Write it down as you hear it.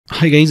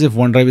Hi guys, if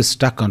OneDrive is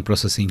stuck on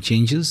processing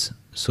changes,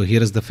 so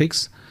here is the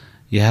fix.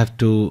 You have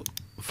to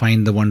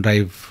find the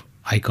OneDrive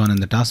icon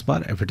in the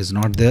taskbar. If it is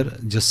not there,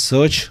 just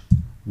search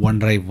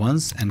OneDrive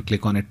once and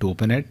click on it to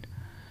open it,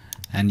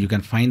 and you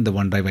can find the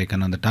OneDrive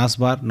icon on the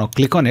taskbar. Now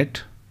click on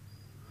it.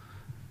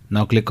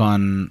 Now click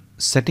on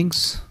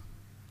settings.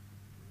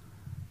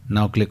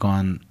 Now click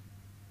on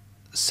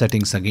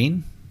settings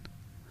again.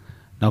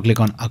 Now click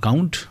on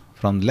account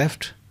from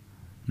left.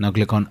 Now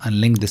click on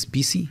unlink this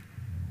PC,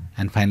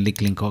 and finally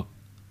click on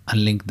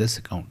unlink this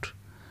account.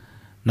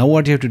 Now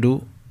what you have to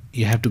do,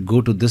 you have to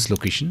go to this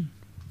location.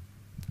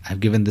 I've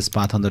given this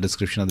path on the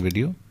description of the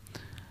video,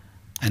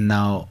 and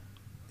now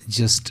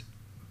just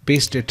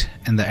paste it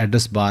in the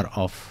address bar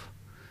of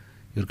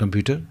your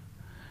computer.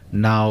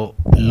 Now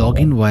log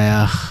in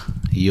via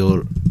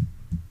your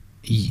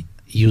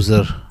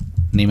user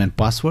name and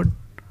password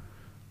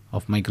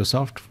of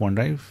Microsoft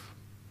OneDrive.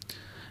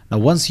 Now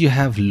once you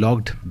have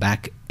logged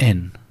back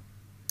in,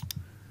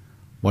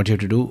 what you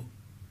have to do,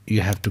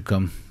 you have to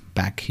come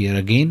back here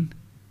again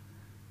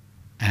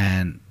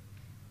and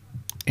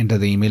enter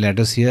the email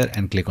address here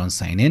and click on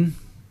sign in,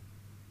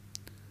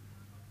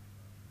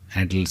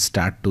 and it will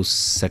start to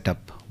set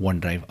up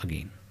OneDrive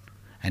again,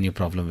 and your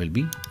problem will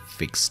be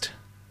fixed.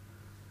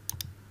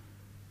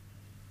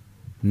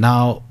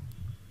 Now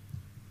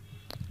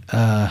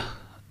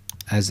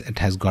as it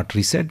has got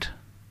reset,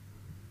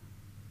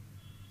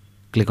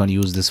 click on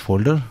use this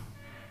folder,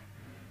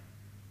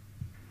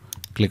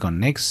 click on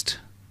next,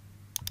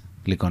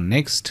 click on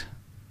next,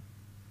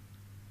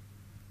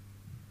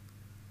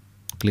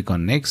 click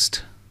on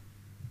next,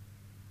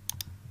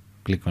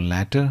 click on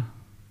later,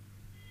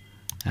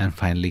 and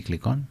finally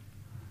click on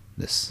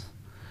this.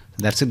 So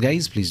that's it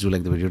guys. Please do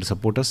like the video to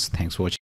support us. Thanks for watching.